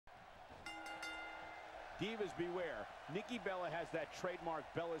Divas beware. Nikki Bella has that trademark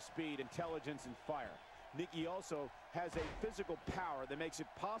Bella speed, intelligence, and fire. Nikki also has a physical power that makes it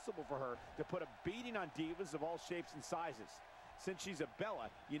possible for her to put a beating on divas of all shapes and sizes. Since she's a Bella,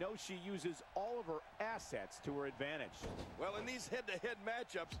 you know she uses all of her assets to her advantage. Well, in these head-to-head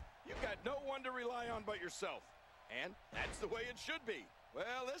matchups, you've got no one to rely on but yourself. And that's the way it should be.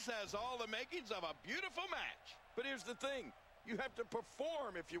 Well, this has all the makings of a beautiful match. But here's the thing. You have to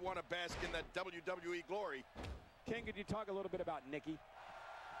perform if you want to bask in that WWE glory. King, could you talk a little bit about Nikki?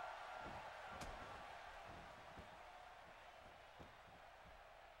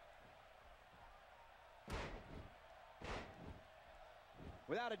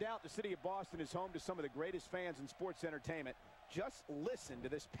 Without a doubt, the city of Boston is home to some of the greatest fans in sports entertainment. Just listen to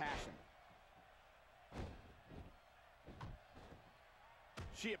this passion.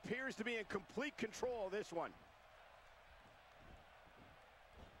 She appears to be in complete control of this one.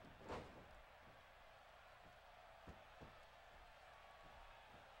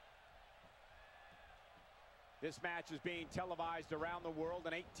 This match is being televised around the world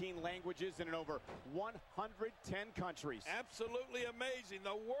in 18 languages and in over 110 countries. Absolutely amazing.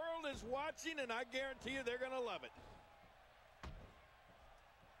 The world is watching, and I guarantee you they're going to love it.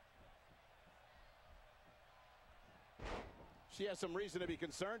 She has some reason to be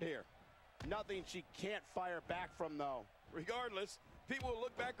concerned here. Nothing she can't fire back from, though. Regardless, people will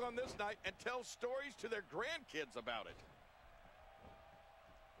look back on this night and tell stories to their grandkids about it.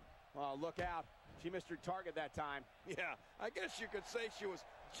 Well, look out. She missed her target that time. Yeah, I guess you could say she was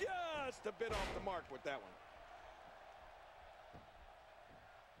just a bit off the mark with that one.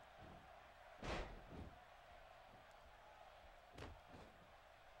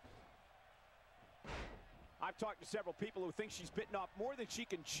 I've talked to several people who think she's bitten off more than she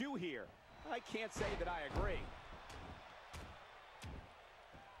can chew here. I can't say that I agree.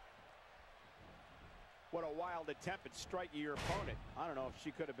 What a wild attempt at striking your opponent. I don't know if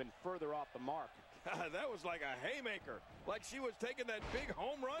she could have been further off the mark. That was like a haymaker, like she was taking that big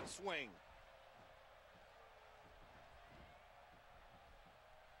home run swing.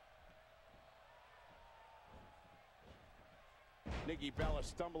 Nikki Bella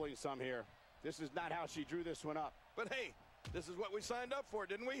stumbling some here. This is not how she drew this one up. But hey, this is what we signed up for,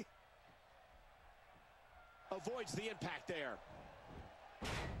 didn't we? Avoids the impact there.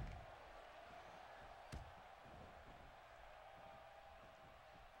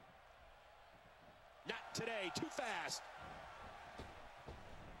 Not today, too fast.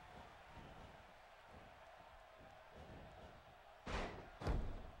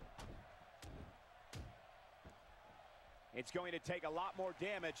 It's going to take a lot more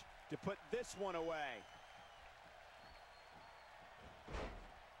damage to put this one away.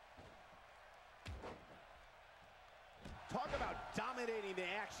 Talk about dominating the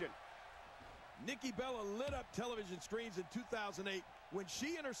action. Nikki Bella lit up television screens in 2008 when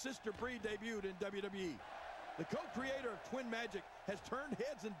she and her sister Brie debuted in WWE. The co-creator of Twin Magic has turned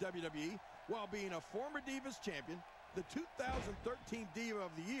heads in WWE while being a former Divas champion, the 2013 Diva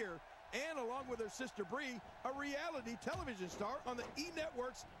of the Year, and along with her sister Brie, a reality television star on the E!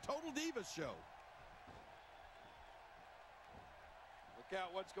 Network's Total Divas show. Look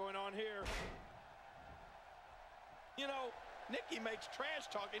out what's going on here. You know, Nikki makes trash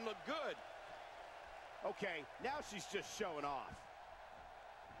talking look good. Okay, now she's just showing off.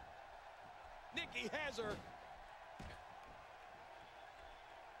 Nikki has her.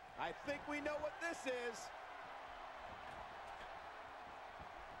 I think we know what this is.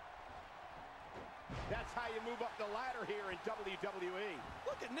 That's how you move up the ladder here in WWE.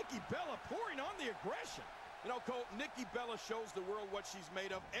 Look at Nikki Bella pouring on the aggression. You know, Cole, Nikki Bella shows the world what she's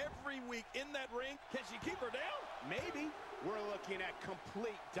made of every week in that ring. Can she keep her down? Maybe. We're looking at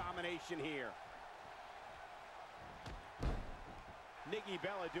complete domination here. Nikki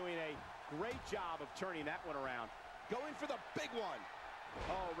Bella doing a great job of turning that one around. Going for the big one.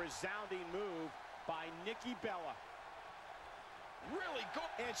 Oh, resounding move by Nikki Bella. Really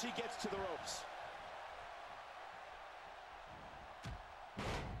good. And she gets to the ropes.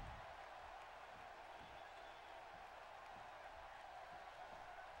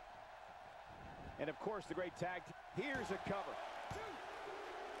 And of course, the great tag. Here's a cover.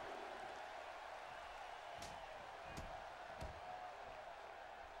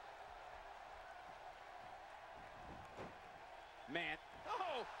 Man.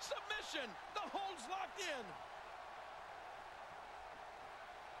 Oh, submission. The hold's locked in.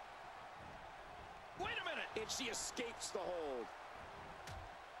 Wait a minute. And she escapes the hold.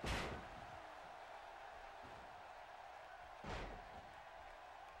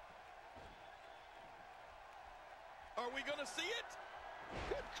 Are we going to see it?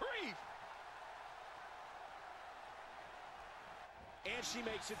 Good grief. And she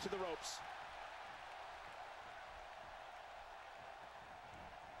makes it to the ropes.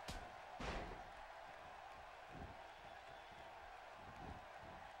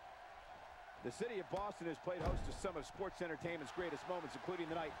 The city of Boston has played host to some of sports entertainment's greatest moments, including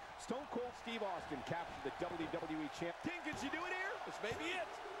the night Stone Cold Steve Austin captured the WWE champ. King, can she do it here? This may be it.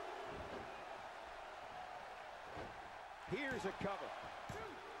 Here's a cover.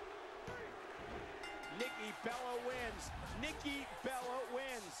 Nikki Bella wins. Nikki Bella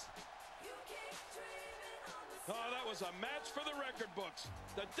wins. Oh, that was a match for the record books.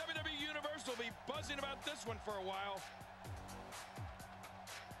 The WWE Universe will be buzzing about this one for a while.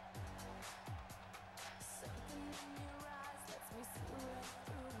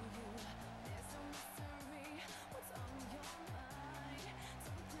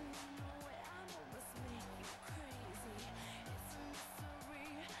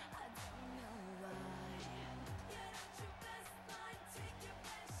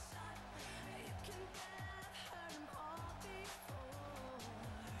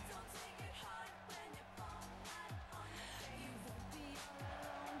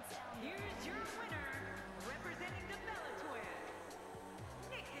 Here's your winner, representing the Bella Twins,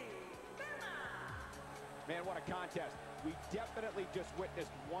 Nikki Bella. Man, what a contest. We definitely just witnessed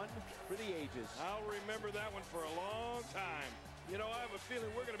one for the ages. I'll remember that one for a long time. You know, I have a feeling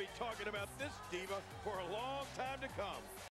we're going to be talking about this diva for a long time to come.